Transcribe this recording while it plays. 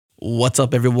What's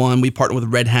up, everyone? We partner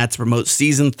with Red Hat to promote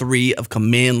Season 3 of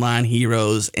Command Line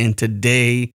Heroes, and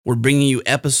today we're bringing you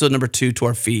episode number 2 to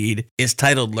our feed. It's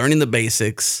titled Learning the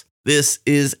Basics. This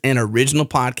is an original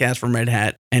podcast from Red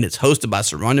Hat, and it's hosted by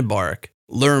Saran Yitbarek.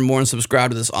 Learn more and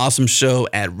subscribe to this awesome show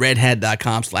at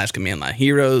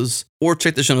redhat.com/commandlineheroes, or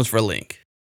check the show notes for a link.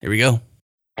 Here we go.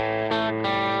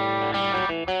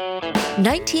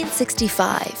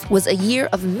 1965 was a year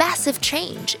of massive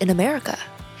change in America.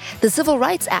 The Civil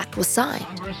Rights Act was signed.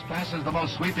 Congress passes the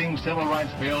most sweeping civil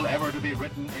rights bill ever to be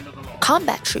written into the law.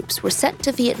 Combat troops were sent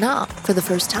to Vietnam for the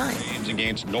first time.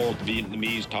 Against North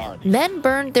Vietnamese Tar. Men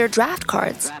burned their draft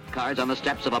cards. Draft cards on the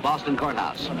steps of a Boston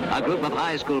courthouse. A group of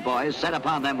high school boys set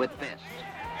upon them with fists.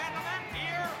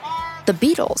 The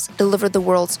Beatles delivered the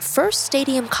world's first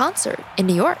stadium concert in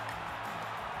New York.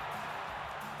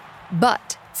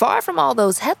 But far from all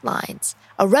those headlines,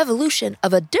 a revolution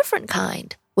of a different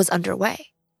kind was underway.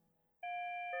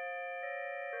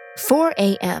 4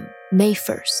 a.m., May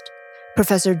 1st.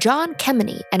 Professor John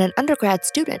Kemeny and an undergrad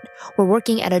student were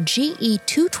working at a GE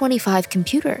 225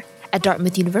 computer at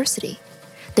Dartmouth University.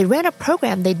 They ran a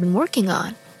program they'd been working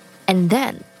on, and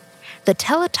then the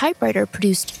teletypewriter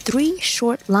produced 3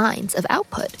 short lines of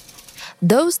output.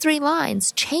 Those 3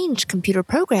 lines changed computer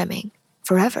programming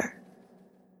forever.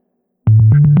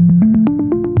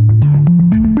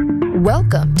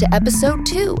 Welcome to episode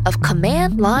 2 of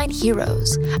Command Line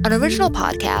Heroes, an original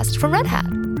podcast from Red Hat.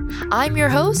 I'm your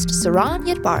host, Saran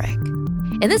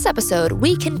Yitbarek. In this episode,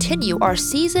 we continue our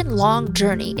season-long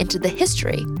journey into the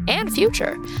history and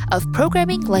future of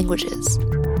programming languages.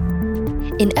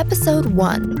 In episode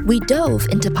 1, we dove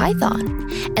into Python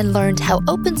and learned how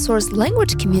open-source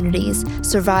language communities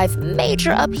survive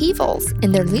major upheavals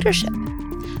in their leadership.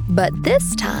 But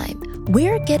this time,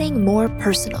 we're getting more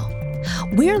personal.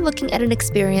 We're looking at an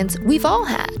experience we've all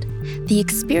had, the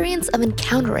experience of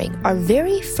encountering our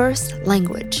very first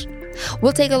language.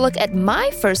 We'll take a look at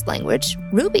my first language,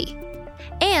 Ruby,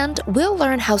 and we'll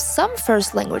learn how some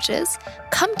first languages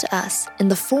come to us in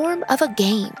the form of a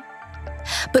game.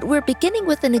 But we're beginning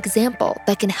with an example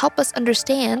that can help us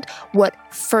understand what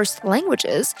first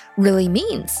languages really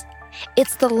means.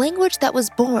 It's the language that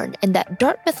was born in that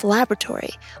Dartmouth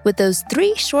laboratory with those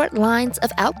 3 short lines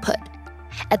of output.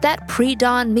 At that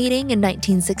pre-dawn meeting in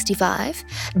 1965,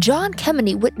 John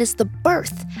Kemeny witnessed the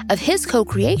birth of his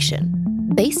co-creation,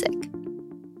 BASIC.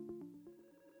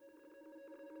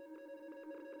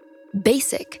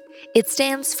 BASIC. It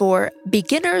stands for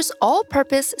Beginner's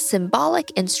All-Purpose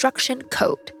Symbolic Instruction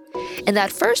Code. And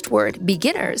that first word,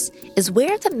 beginners, is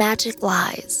where the magic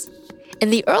lies. In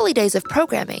the early days of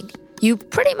programming, you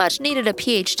pretty much needed a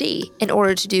PhD in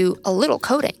order to do a little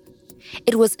coding.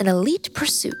 It was an elite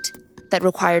pursuit that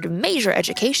required major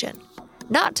education,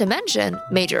 not to mention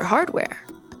major hardware.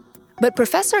 But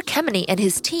Professor Kemeny and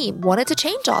his team wanted to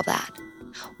change all that.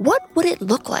 What would it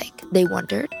look like, they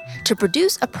wondered, to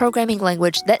produce a programming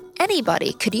language that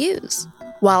anybody could use?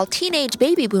 While teenage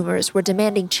baby boomers were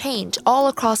demanding change all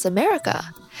across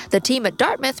America, the team at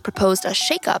Dartmouth proposed a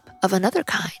shakeup of another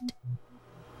kind.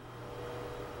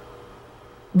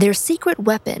 Their secret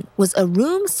weapon was a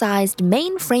room-sized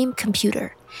mainframe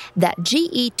computer, that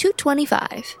GE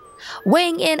 225.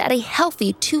 Weighing in at a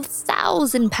healthy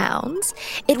 2,000 pounds,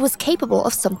 it was capable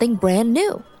of something brand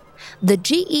new. The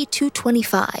GE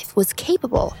 225 was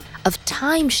capable of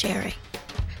time sharing.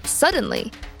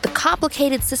 Suddenly, the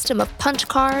complicated system of punch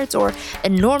cards or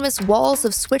enormous walls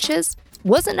of switches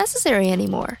wasn't necessary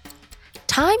anymore.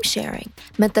 Time sharing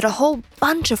meant that a whole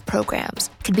bunch of programs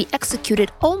could be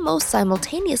executed almost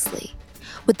simultaneously,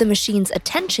 with the machine's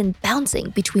attention bouncing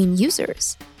between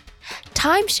users.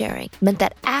 Time sharing meant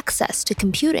that access to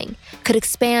computing could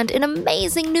expand in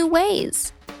amazing new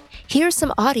ways. Here's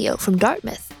some audio from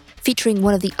Dartmouth, featuring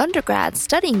one of the undergrads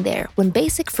studying there when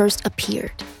BASIC first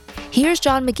appeared. Here's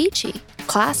John McGeechee,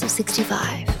 class of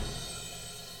 65.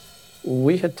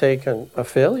 We had taken a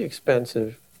fairly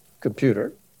expensive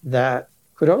computer that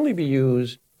could only be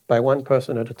used by one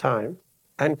person at a time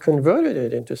and converted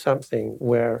it into something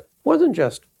where it wasn't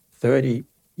just 30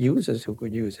 users who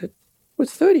could use it, with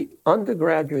 30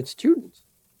 undergraduate students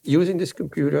using this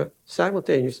computer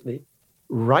simultaneously,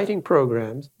 writing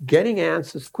programs, getting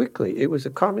answers quickly. It was a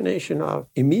combination of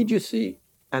immediacy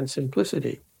and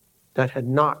simplicity that had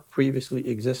not previously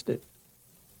existed.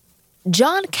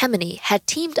 John Kemeny had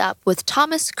teamed up with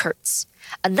Thomas Kurtz,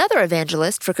 another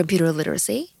evangelist for computer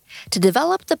literacy, to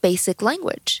develop the BASIC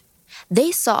language.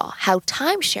 They saw how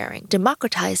time-sharing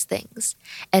democratized things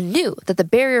and knew that the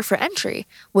barrier for entry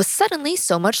was suddenly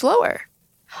so much lower.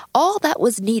 All that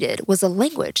was needed was a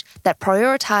language that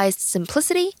prioritized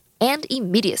simplicity and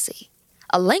immediacy,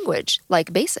 a language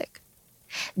like BASIC.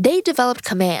 They developed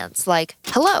commands like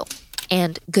hello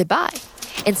and goodbye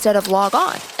instead of log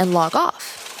on and log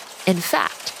off. In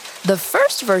fact, the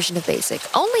first version of BASIC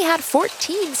only had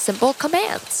 14 simple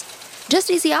commands,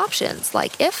 just easy options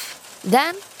like if,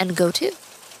 then, and go to.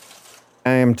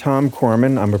 I am Tom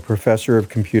Corman. I'm a professor of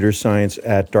computer science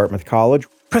at Dartmouth College.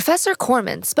 Professor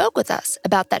Corman spoke with us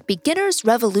about that beginner's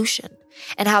revolution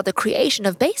and how the creation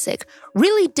of BASIC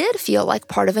really did feel like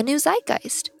part of a new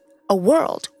zeitgeist, a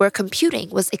world where computing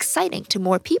was exciting to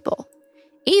more people,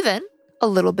 even a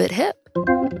little bit hip.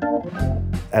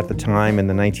 At the time in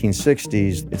the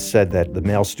 1960s, it said that the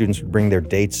male students would bring their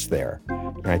dates there.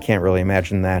 And I can't really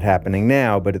imagine that happening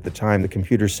now, but at the time, the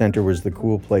computer center was the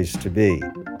cool place to be.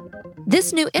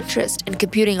 This new interest in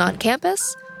computing on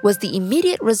campus was the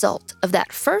immediate result of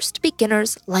that first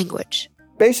beginner's language.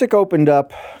 BASIC opened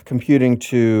up computing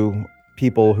to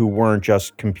people who weren't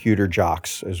just computer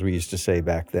jocks, as we used to say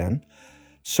back then.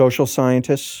 Social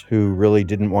scientists who really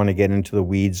didn't want to get into the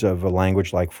weeds of a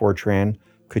language like Fortran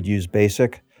could use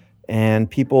BASIC, and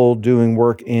people doing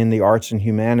work in the arts and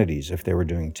humanities, if they were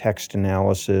doing text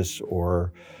analysis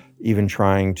or even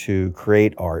trying to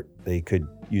create art, they could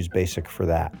use BASIC for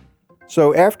that.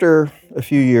 So after a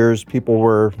few years, people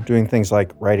were doing things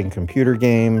like writing computer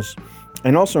games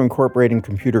and also incorporating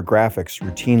computer graphics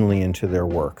routinely into their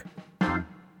work.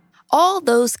 All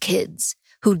those kids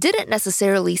who didn't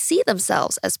necessarily see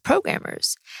themselves as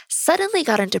programmers suddenly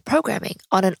got into programming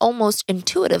on an almost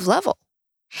intuitive level.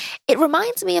 It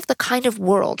reminds me of the kind of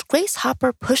world Grace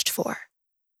Hopper pushed for.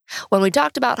 When we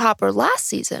talked about Hopper last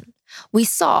season, we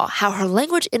saw how her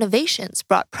language innovations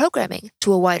brought programming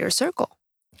to a wider circle.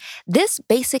 This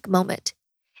BASIC moment,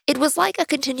 it was like a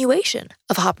continuation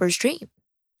of Hopper's dream.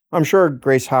 I'm sure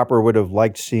Grace Hopper would have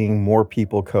liked seeing more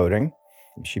people coding.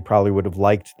 She probably would have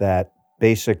liked that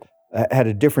BASIC had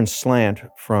a different slant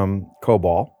from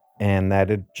COBOL, and that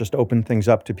it just opened things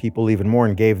up to people even more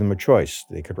and gave them a choice.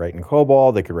 They could write in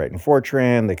COBOL, they could write in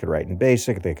Fortran, they could write in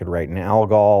BASIC, they could write in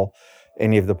ALGOL,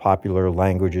 any of the popular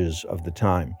languages of the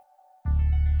time.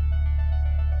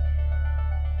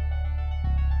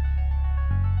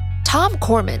 Tom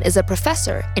Corman is a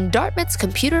professor in Dartmouth's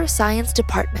computer science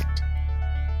department.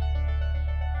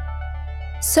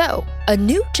 So, a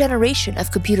new generation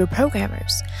of computer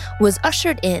programmers was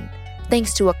ushered in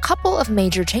thanks to a couple of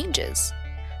major changes: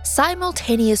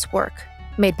 simultaneous work,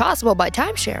 made possible by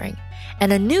time-sharing,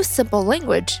 and a new simple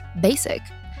language, BASIC.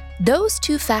 Those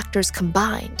two factors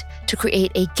combined to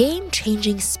create a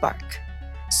game-changing spark.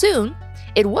 Soon,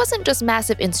 it wasn't just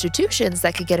massive institutions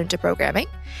that could get into programming.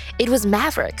 It was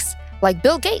mavericks like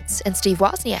Bill Gates and Steve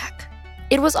Wozniak.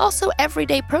 It was also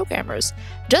everyday programmers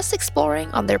just exploring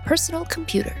on their personal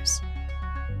computers.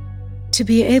 To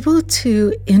be able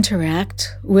to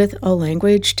interact with a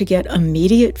language, to get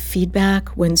immediate feedback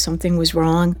when something was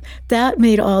wrong, that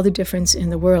made all the difference in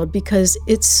the world because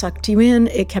it sucked you in,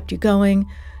 it kept you going,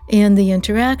 and the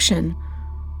interaction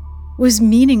was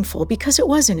meaningful because it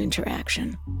was an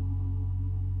interaction.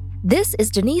 This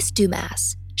is Denise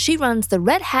Dumas. She runs the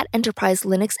Red Hat Enterprise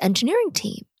Linux engineering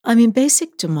team.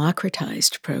 BASIC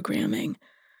democratized programming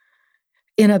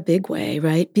in a big way,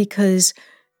 right? Because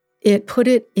it put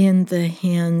it in the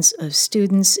hands of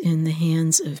students, in the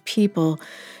hands of people,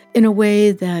 in a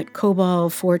way that COBOL,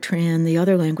 Fortran, the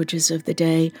other languages of the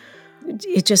day,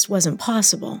 it just wasn't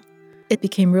possible. It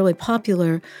became really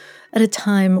popular at a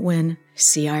time when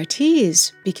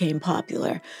CRTs became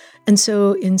popular. And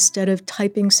so instead of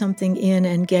typing something in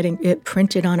and getting it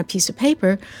printed on a piece of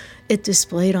paper, it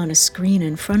displayed on a screen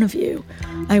in front of you.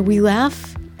 We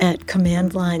laugh at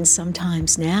command lines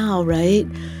sometimes now, right?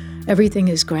 Everything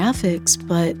is graphics,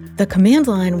 but the command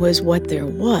line was what there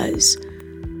was.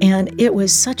 And it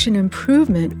was such an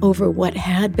improvement over what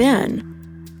had been.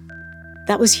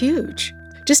 That was huge.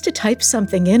 Just to type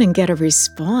something in and get a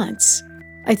response.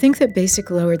 I think that BASIC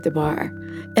lowered the bar.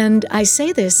 And I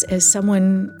say this as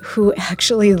someone who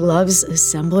actually loves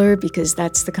assembler because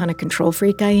that's the kind of control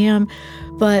freak I am.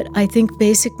 But I think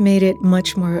BASIC made it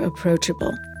much more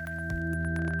approachable.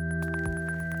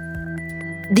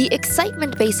 The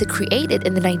excitement BASIC created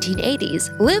in the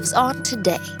 1980s lives on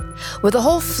today, with a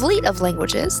whole fleet of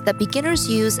languages that beginners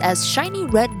use as shiny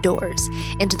red doors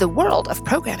into the world of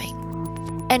programming.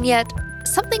 And yet,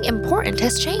 something important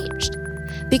has changed.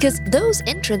 Because those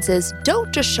entrances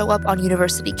don't just show up on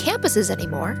university campuses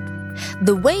anymore.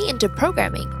 The way into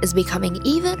programming is becoming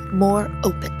even more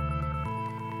open.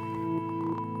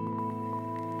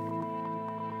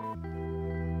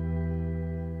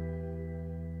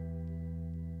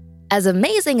 As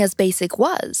amazing as BASIC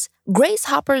was, Grace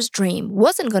Hopper's dream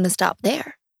wasn't going to stop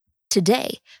there.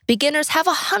 Today, beginners have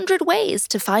 100 ways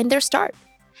to find their start.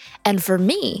 And for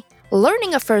me,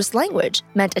 learning a first language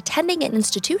meant attending an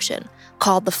institution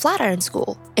called the Flatiron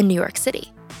School in New York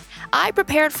City. I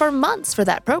prepared for months for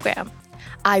that program.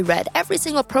 I read every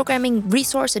single programming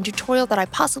resource and tutorial that I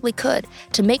possibly could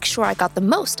to make sure I got the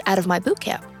most out of my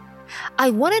bootcamp. I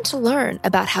wanted to learn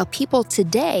about how people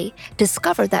today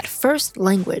discover that first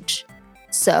language.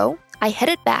 So I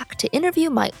headed back to interview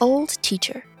my old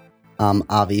teacher.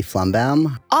 Avi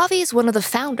Flumbaum. Avi is one of the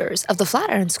founders of the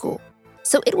Flatiron School.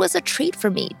 So it was a treat for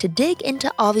me to dig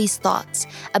into Avi's thoughts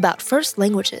about first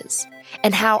languages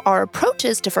and how our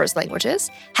approaches to first languages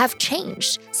have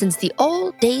changed since the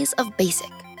old days of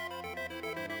BASIC.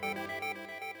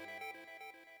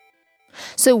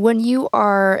 So when you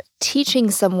are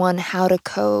teaching someone how to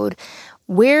code,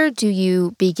 where do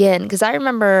you begin? Because I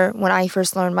remember when I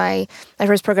first learned my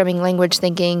first programming language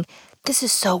thinking, this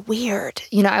is so weird.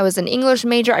 I was an English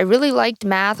major. I really liked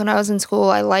math when I was in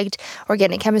school. I liked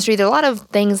organic chemistry. There are a lot of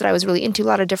things that I was really into, a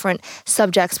lot of different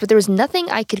subjects, but there was nothing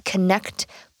I could connect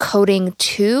coding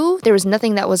to. There was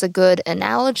nothing that was a good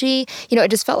analogy.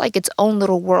 It just felt like its own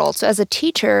little world. So as a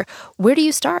teacher, where do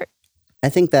you start? I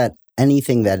think that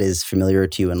anything that is familiar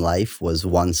to you in life was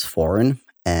once foreign,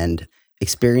 and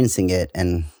experiencing it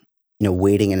and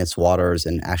wading in its waters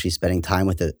and actually spending time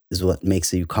with it is what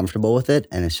makes you comfortable with it.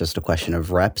 And it's just a question of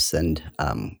reps and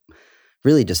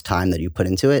really just time that you put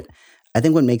into it. I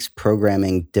think what makes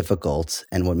programming difficult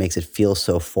and what makes it feel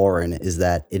so foreign is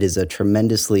that it is a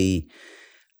tremendously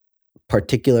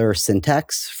particular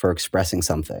syntax for expressing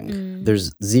something.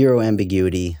 There's zero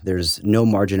ambiguity. There's no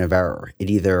margin of error.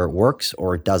 It either works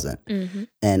or it doesn't.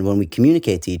 And when we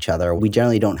communicate to each other, we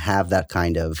generally don't have that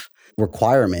kind of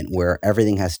requirement where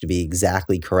everything has to be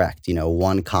exactly correct.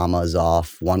 One comma is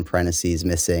off, one parenthesis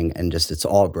missing, and just it's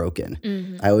all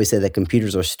broken. I always say that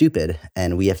computers are stupid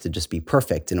and we have to just be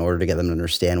perfect in order to get them to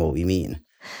understand what we mean.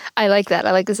 I like that.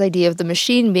 I like this idea of the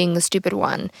machine being the stupid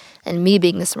one and me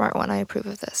being the smart one. I approve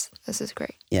of this. This is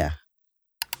great. Yeah.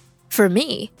 For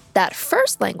me, that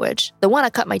first language, the one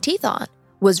I cut my teeth on,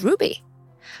 was Ruby.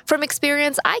 From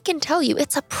experience, I can tell you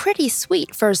it's a pretty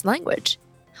sweet first language.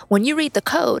 When you read the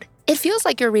code, it feels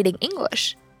like you're reading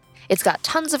English. It's got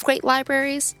tons of great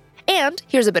libraries. And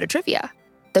here's a bit of trivia.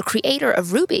 The creator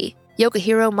of Ruby,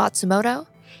 Yukihiro Matsumoto,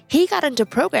 he got into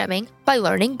programming by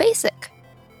learning BASIC.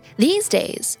 These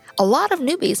days, a lot of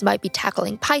newbies might be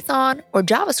tackling Python or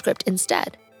JavaScript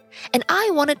instead. And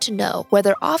I wanted to know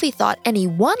whether Avi thought any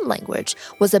one language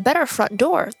was a better front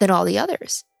door than all the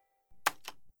others.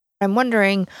 I'm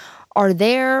wondering, are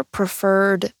there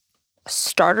preferred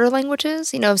starter languages?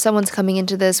 If someone's coming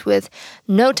into this with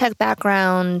no tech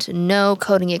background, no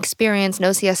coding experience,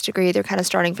 no CS degree, they're kind of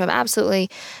starting from absolutely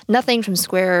nothing, from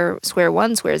square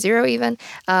one, square zero even.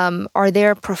 Are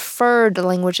there preferred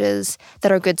languages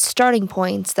that are good starting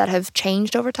points that have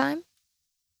changed over time?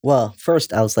 Well,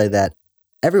 first, I'll say that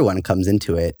everyone comes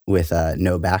into it with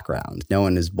no background. No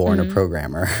one is born a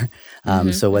programmer.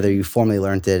 So whether you formally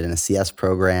learned it in a CS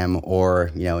program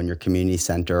or, in your community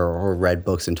center or read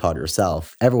books and taught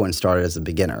yourself, everyone started as a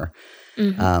beginner.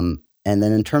 And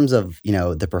then in terms of,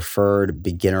 the preferred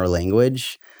beginner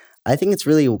language, I think it's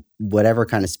really whatever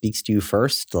kind of speaks to you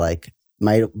first. Like,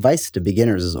 my advice to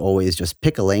beginners is always just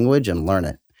pick a language and learn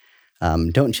it.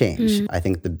 Don't change. I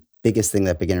think the biggest thing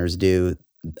that beginners do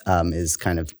is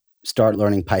kind of start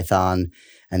learning Python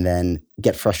and then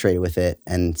get frustrated with it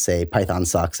and say Python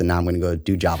sucks and now I'm going to go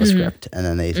do JavaScript. And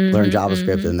then they learn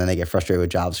JavaScript and then they get frustrated with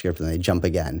JavaScript and they jump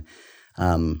again.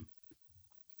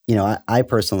 I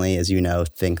personally, as you know,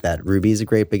 think that Ruby is a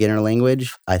great beginner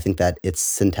language. I think that its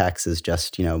syntax is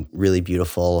just, really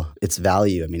beautiful. Its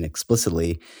value,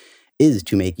 explicitly, is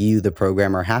to make you, the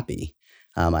programmer, happy.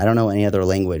 I don't know any other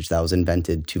language that was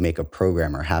invented to make a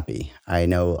programmer happy. I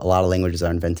know a lot of languages are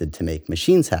invented to make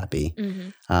machines happy,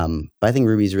 but I think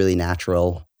Ruby is really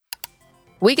natural.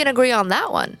 We can agree on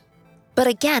that one. But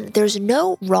again, there's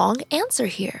no wrong answer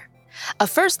here. A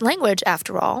first language,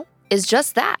 after all, is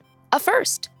just that, a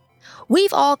first.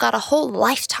 We've all got a whole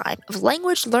lifetime of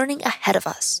language learning ahead of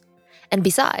us. And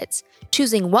besides,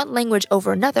 choosing one language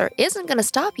over another isn't going to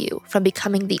stop you from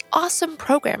becoming the awesome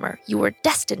programmer you were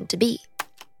destined to be.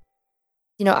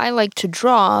 I like to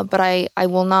draw, but I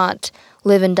will not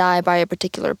live and die by a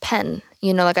particular pen.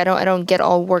 I don't get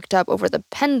all worked up over the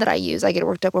pen that I use. I get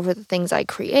worked up over the things I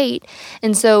create.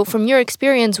 And so from your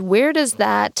experience, where does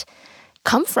that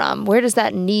come from? Where does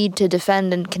that need to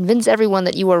defend and convince everyone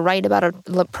that you are right about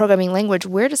a programming language?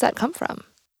 Where does that come from?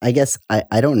 I guess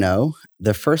I don't know.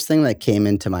 The first thing that came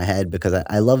into my head, because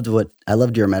I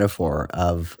loved your metaphor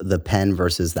of the pen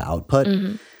versus the output.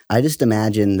 I just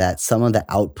imagine that some of the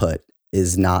output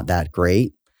is not that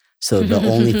great. So the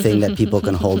only thing that people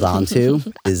can hold on to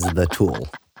is the tool.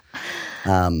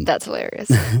 That's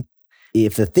hilarious.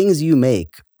 If the things you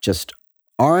make just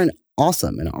aren't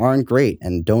awesome and aren't great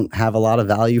and don't have a lot of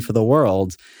value for the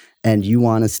world, and you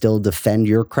want to still defend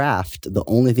your craft, the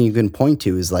only thing you can point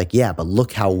to is like, yeah, but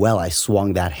look how well I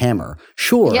swung that hammer.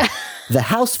 Sure, the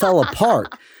house fell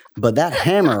apart, but that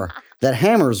hammer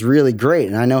is really great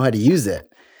and I know how to use it.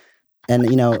 And,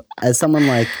 you know, as someone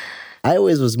like, I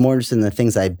always was more interested in the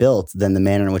things I built than the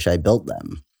manner in which I built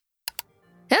them.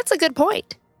 That's a good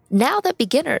point. Now that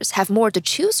beginners have more to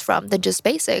choose from than just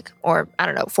basic, or I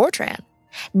don't know, Fortran,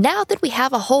 now that we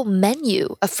have a whole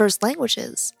menu of first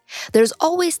languages, there's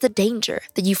always the danger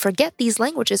that you forget these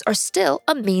languages are still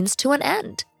a means to an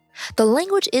end. The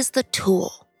language is the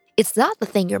tool. It's not the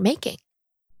thing you're making.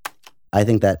 I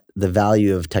think that the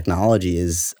value of technology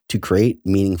is to create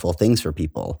meaningful things for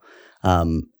people.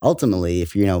 Ultimately,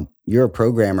 if you're a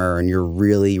programmer and you're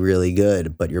really, really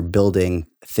good, but you're building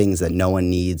things that no one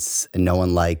needs and no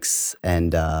one likes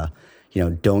and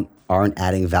aren't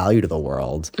adding value to the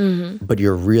world, but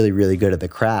you're really, really good at the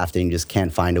craft and you just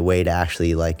can't find a way to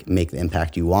actually like make the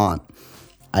impact you want,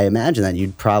 I imagine that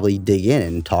you'd probably dig in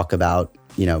and talk about,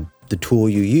 the tool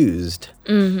you used.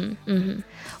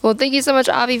 Well, thank you so much,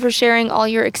 Avi, for sharing all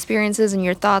your experiences and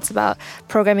your thoughts about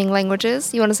programming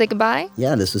languages. You want to say goodbye?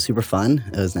 Yeah, this was super fun.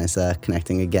 It was nice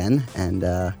connecting again. And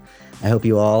I hope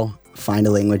you all find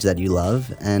a language that you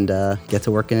love and get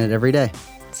to work in it every day.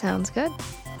 Sounds good.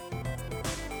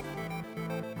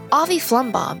 Avi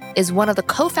Flumbaum is one of the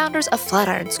co-founders of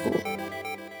Flatiron School.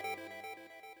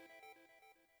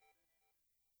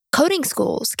 Coding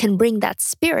schools can bring that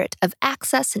spirit of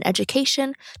access and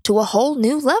education to a whole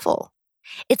new level.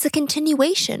 It's a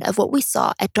continuation of what we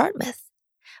saw at Dartmouth.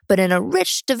 But in a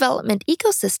rich development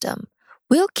ecosystem,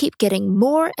 we'll keep getting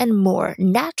more and more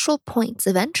natural points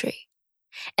of entry.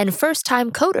 And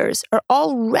first-time coders are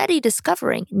already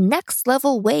discovering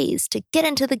next-level ways to get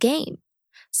into the game.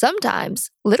 Sometimes,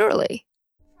 literally.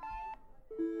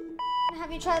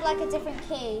 Have you tried like a different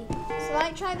key? So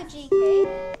like try the G key.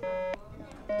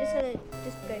 Just go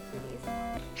through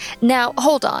these. Now,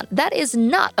 hold on. That is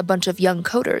not a bunch of young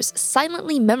coders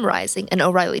silently memorizing an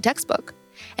O'Reilly textbook.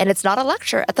 And it's not a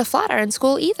lecture at the Flatiron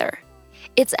School either.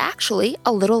 It's actually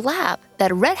a little lab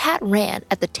that Red Hat ran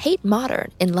at the Tate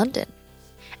Modern in London.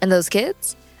 And those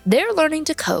kids, they're learning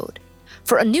to code.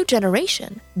 For a new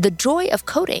generation, the joy of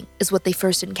coding is what they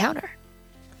first encounter.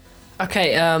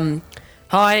 Okay,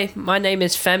 hi, my name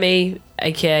is Femi,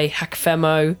 aka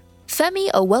Hackfemo. Femi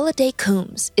Owelade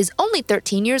Coombs is only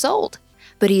 13 years old,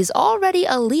 but he's already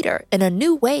a leader in a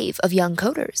new wave of young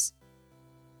coders.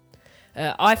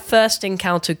 I first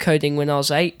encountered coding when I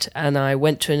was 8, and I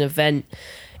went to an event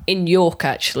in York,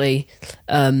 actually,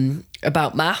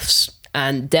 about maths,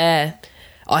 and there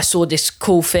I saw this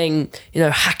cool thing,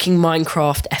 hacking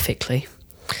Minecraft ethically.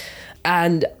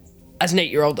 And as an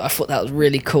 8-year-old, I thought that was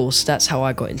really cool, so that's how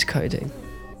I got into coding.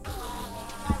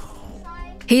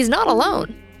 He's not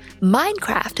alone.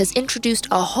 Minecraft has introduced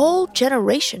a whole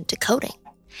generation to coding.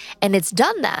 And it's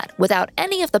done that without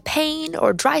any of the pain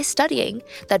or dry studying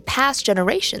that past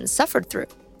generations suffered through.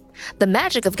 The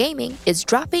magic of gaming is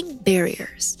dropping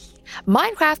barriers.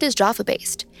 Minecraft is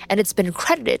Java-based, and it's been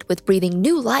credited with breathing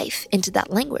new life into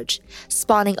that language,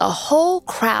 spawning a whole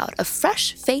crowd of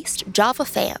fresh-faced Java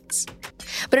fans.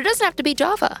 But it doesn't have to be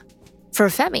Java. For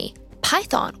Femi,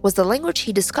 Python was the language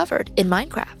he discovered in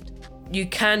Minecraft. You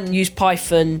can use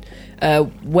Python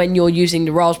when you're using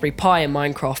the Raspberry Pi in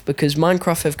Minecraft, because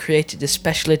Minecraft have created a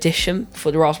special edition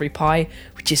for the Raspberry Pi,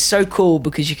 which is so cool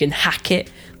because you can hack it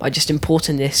by just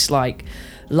importing this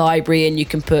library, and you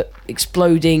can put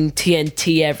exploding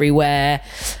TNT everywhere,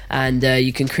 and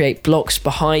you can create blocks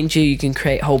behind you, you can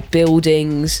create whole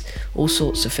buildings, all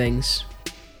sorts of things.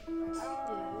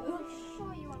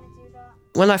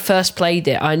 When I first played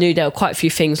it, I knew there were quite a few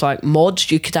things like mods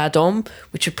you could add on,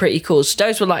 which are pretty cool. So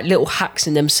those were like little hacks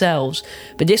in themselves.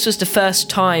 But this was the first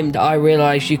time that I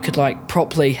realised you could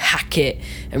properly hack it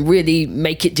and really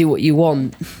make it do what you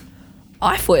want.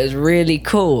 I thought it was really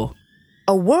cool.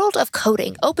 A world of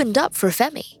coding opened up for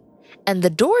Femi, and the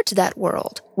door to that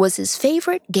world was his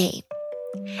favorite game.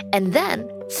 And then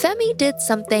Femi did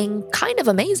something kind of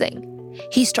amazing.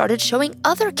 He started showing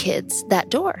other kids that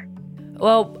door.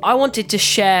 Well, I wanted to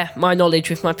share my knowledge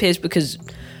with my peers because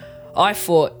I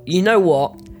thought, you know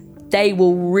what, they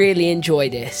will really enjoy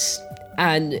this.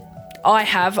 And I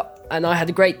had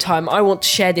a great time. I want to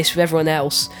share this with everyone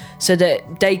else so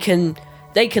that they can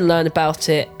learn about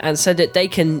it and so that they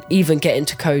can even get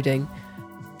into coding.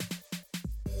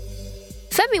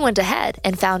 Femi went ahead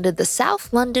and founded the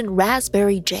South London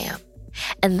Raspberry Jam.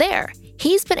 And there,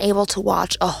 he's been able to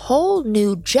watch a whole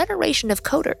new generation of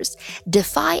coders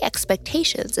defy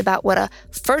expectations about what a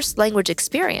first language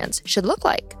experience should look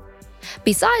like.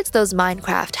 Besides those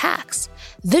Minecraft hacks,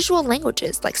 visual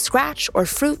languages like Scratch or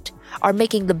Fruit are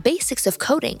making the basics of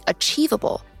coding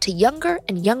achievable to younger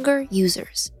and younger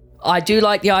users. I do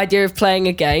like the idea of playing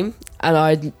a game, and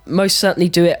I'd most certainly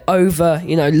do it over,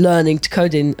 learning to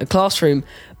code in a classroom.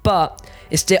 But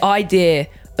it's the idea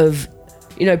of,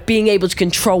 being able to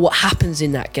control what happens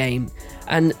in that game.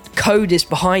 And code is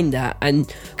behind that,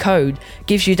 and code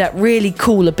gives you that really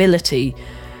cool ability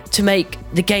to make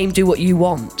the game do what you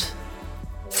want.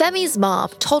 Femi's mom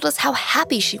told us how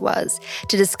happy she was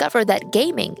to discover that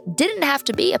gaming didn't have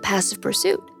to be a passive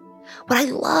pursuit. What I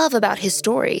love about his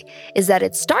story is that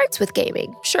it starts with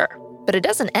gaming, sure, but it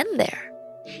doesn't end there.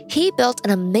 He built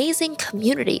an amazing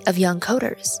community of young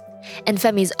coders, and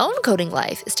Femi's own coding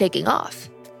life is taking off.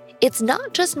 It's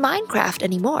not just Minecraft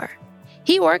anymore.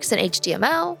 He works in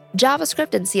HTML,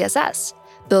 JavaScript, and CSS,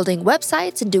 building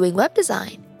websites and doing web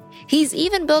design. He's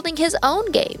even building his own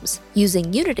games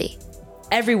using Unity.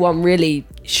 Everyone really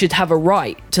should have a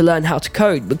right to learn how to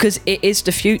code because it is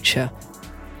the future.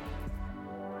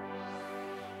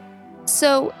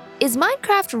 So, is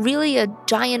Minecraft really a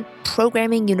giant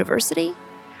programming university?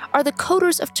 Are the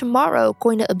coders of tomorrow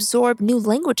going to absorb new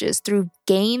languages through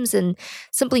games and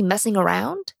simply messing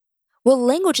around? Will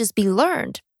languages be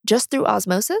learned just through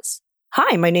osmosis?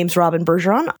 Hi, my name's Robin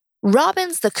Bergeron.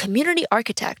 Robin's the community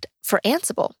architect for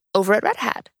Ansible over at Red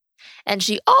Hat. And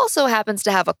she also happens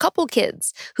to have a couple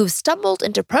kids who've stumbled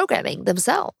into programming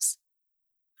themselves.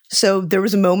 So there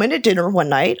was a moment at dinner one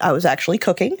night. I was actually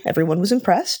cooking. Everyone was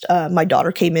impressed. My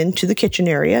daughter came into the kitchen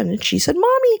area and she said,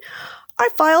 "Mommy, I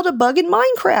filed a bug in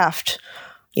Minecraft."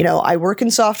 I work in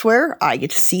software. I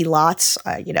get to see lots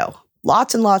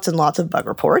and lots and lots of bug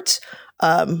reports.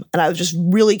 And I was just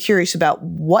really curious about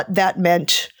what that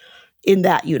meant in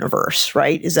that universe,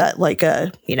 right? Is that like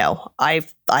I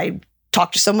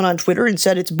talked to someone on Twitter and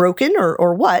said it's broken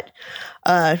or what?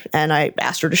 And I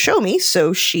asked her to show me.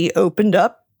 So she opened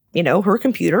up her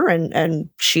computer and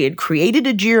she had created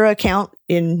a Jira account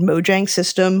in Mojang's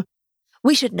system.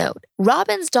 We should note,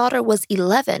 Robin's daughter was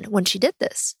 11 when she did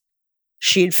this.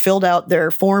 She had filled out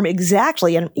their form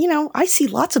exactly. And, I see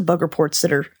lots of bug reports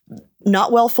that are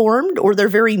not well formed or they're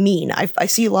very mean. I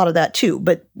see a lot of that too.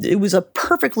 But it was a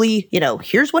perfectly,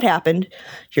 here's what happened.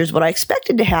 Here's what I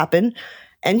expected to happen.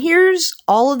 And here's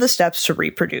all of the steps to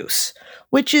reproduce,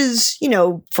 which is,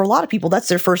 for a lot of people, that's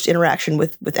their first interaction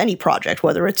with any project,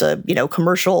 whether it's a,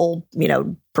 commercial,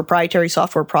 proprietary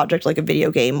software project like a video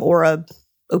game or a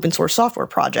open source software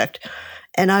project.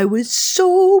 And I was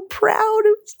so proud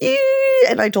of it.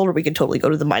 And I told her we could totally go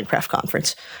to the Minecraft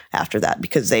conference after that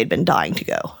because they had been dying to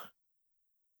go.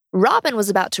 Robin was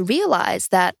about to realize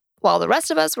that while the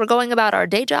rest of us were going about our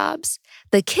day jobs,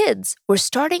 the kids were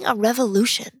starting a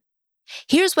revolution.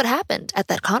 Here's what happened at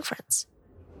that conference.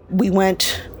 We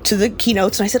went to the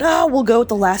keynotes and I said, we'll go at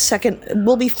the last second.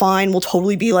 We'll be fine. We'll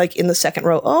totally be like in the second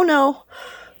row. Oh,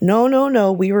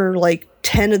 no. We were like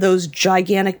 10 of those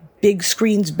gigantic big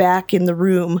screens back in the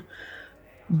room.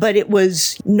 But it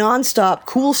was nonstop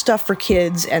cool stuff for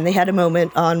kids. And they had a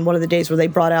moment on one of the days where they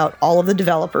brought out all of the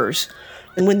developers.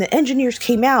 And when the engineers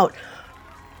came out,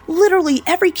 literally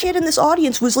every kid in this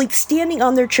audience was like standing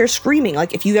on their chair screaming.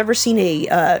 Like if you've ever seen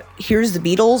a Here's the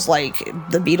Beatles, like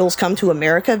the Beatles Come to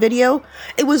America video,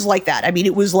 it was like that. I mean,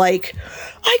 it was like,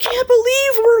 I can't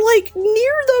believe we're like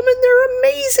near them and they're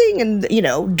amazing.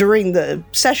 And, during the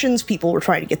sessions, people were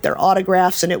trying to get their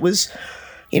autographs. And it was,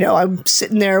 I'm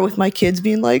sitting there with my kids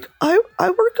being like, I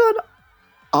work on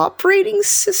operating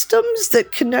systems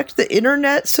that connect the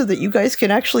internet so that you guys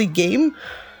can actually game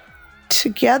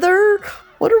together.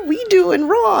 What are we doing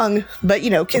wrong? But,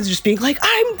 kids just being like,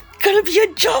 I'm going to be a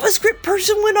JavaScript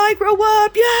person when I grow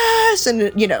up. Yes.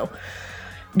 And,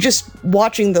 just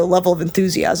watching the level of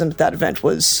enthusiasm at that event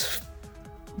was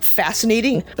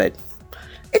fascinating, but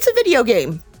it's a video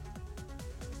game.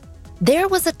 There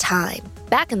was a time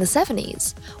back in the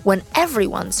 70s when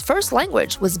everyone's first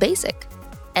language was BASIC.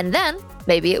 And then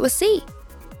maybe it was C.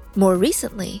 More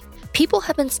recently, people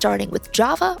have been starting with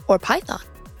Java or Python.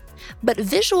 But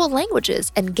visual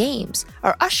languages and games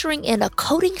are ushering in a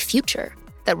coding future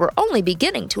that we're only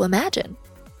beginning to imagine.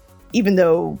 Even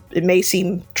though it may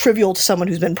seem trivial to someone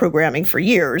who's been programming for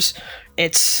years,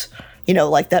 it's,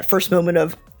 like that first moment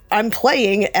of, I'm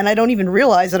playing and I don't even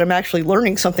realize that I'm actually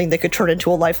learning something that could turn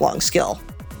into a lifelong skill.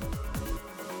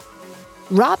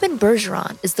 Robin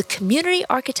Bergeron is the community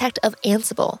architect of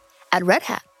Ansible at Red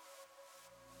Hat.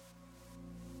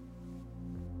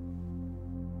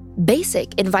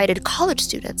 BASIC invited college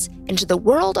students into the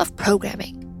world of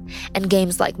programming, and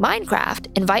games like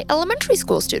Minecraft invite elementary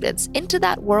school students into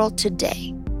that world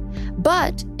today.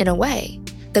 But, in a way,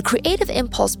 the creative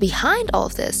impulse behind all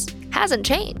of this hasn't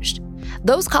changed.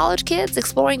 Those college kids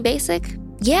exploring BASIC,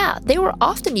 yeah, they were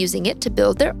often using it to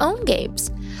build their own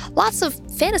games. Lots of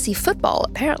fantasy football,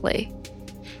 apparently.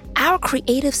 Our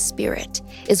creative spirit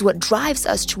is what drives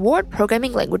us toward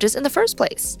programming languages in the first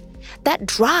place. That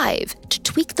drive to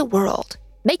tweak the world,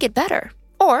 make it better,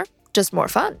 or just more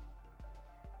fun.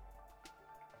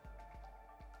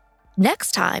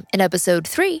 Next time in episode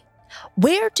 3,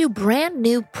 where do brand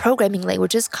new programming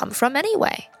languages come from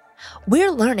anyway?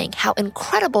 We're learning how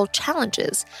incredible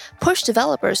challenges push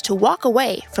developers to walk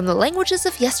away from the languages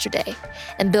of yesterday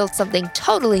and build something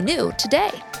totally new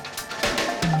today.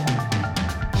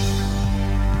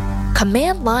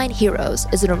 Command Line Heroes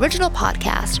is an original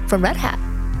podcast from Red Hat.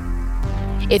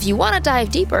 If you want to dive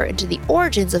deeper into the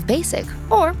origins of BASIC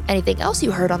or anything else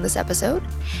you heard on this episode,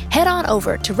 head on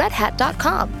over to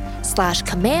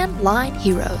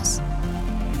redhat.com/command-line-heroes.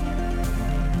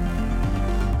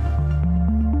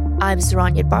 I'm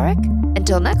Saran Yitbarek.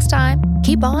 Until next time,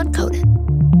 keep on coding.